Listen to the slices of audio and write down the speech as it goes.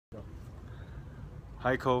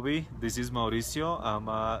Hi Kobe, this is Mauricio. I'm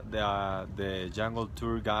the jungle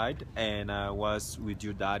tour guide, and I was with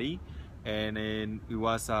your daddy, and then it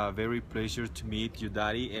was a very pleasure to meet your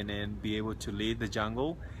daddy and then be able to lead the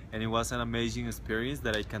jungle, and it was an amazing experience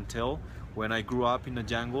that I can tell. When I grew up in the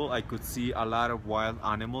jungle, I could see a lot of wild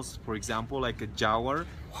animals, for example like a jaguar,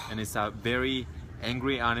 and it's a very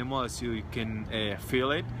angry animal, as you can feel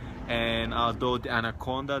it. And although the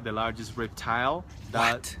anaconda, the largest reptile,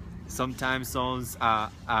 that sometimes sounds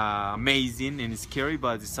amazing and scary,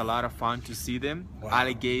 but it's a lot of fun to see them. Wow.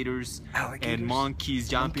 Alligators and monkeys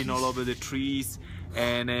jumping all over the trees,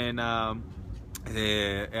 and then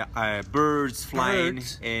birds flying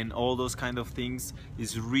and all those kind of things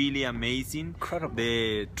is really amazing. Incredible.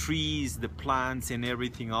 The trees, the plants, and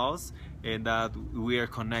everything else, and that we are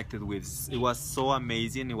connected with. It was so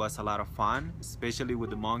amazing. It was a lot of fun, especially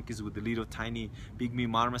with the monkeys, with the little tiny pygmy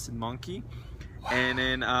marmoset monkey. Wow. And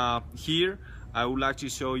then here I would like to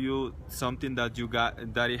show you something that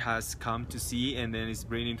Daddy has come to see, and then it's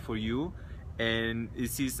bringing for you. And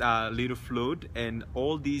this is a little flute, and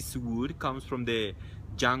all this wood comes from the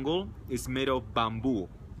jungle. It's made of bamboo,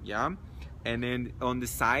 yeah. And then on the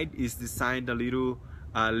side is designed a little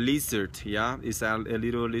lizard, yeah. It's a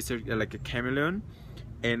little lizard, like a chameleon,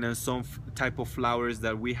 and some type of flowers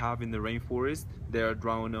that we have in the rainforest. They are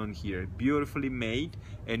drawn on here, beautifully made,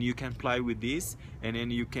 and you can play with this, and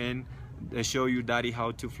then you can show your daddy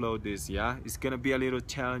how to float this, yeah. It's gonna be a little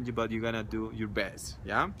challenge, but you're gonna do your best,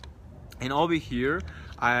 yeah. And over here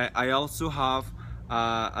I also have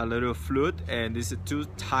a little flute, and there's two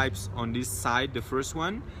types on this side, the first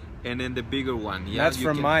one and then the bigger one, yeah. That's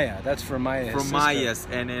from Maya. That's from Maya. From Maya's.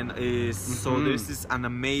 And then so this is an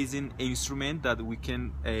amazing instrument that we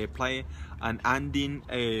can play an Andean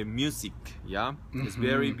music, yeah. It's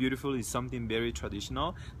very beautiful. It's something very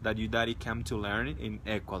traditional that your daddy came to learn in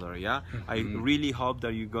Ecuador, yeah. I really hope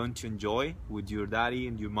that you're going to enjoy with your daddy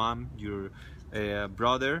and your mom, your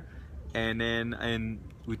brother, and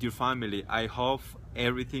with your family. I hope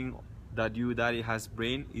everything that your daddy has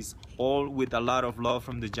bring is all with a lot of love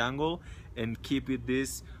from the jungle, and keep it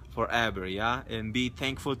this forever, yeah. And be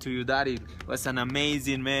thankful to your daddy. Was an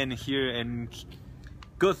amazing man here, and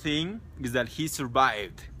good thing is that he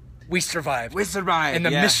survived. We survived. We survived. And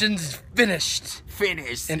the mission's finished.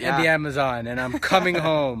 In the Amazon, and I'm coming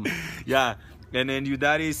home. Yeah. And then your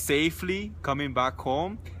daddy is safely coming back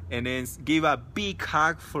home, and then give a big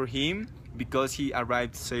hug for him because he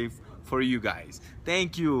arrived safe for you guys.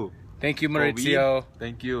 Thank you. Thank you, Mauricio.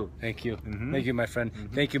 Thank you. Thank you. Thank you, my friend.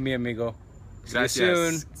 Thank you, mi amigo. Gracias. See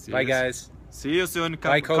you soon. Bye, guys. See you soon.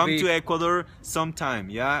 Bye, come Kobe. to Ecuador sometime.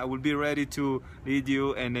 Yeah, I will be ready to lead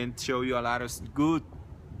you and then show you a lot of good,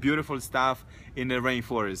 beautiful stuff in the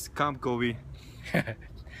rainforest. Come, Kobe.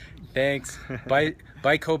 Thanks. Bye,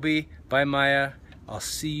 bye, Kobe. Bye, Maya. I'll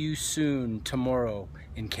see you soon tomorrow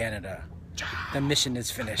in Canada. The mission is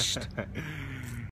finished.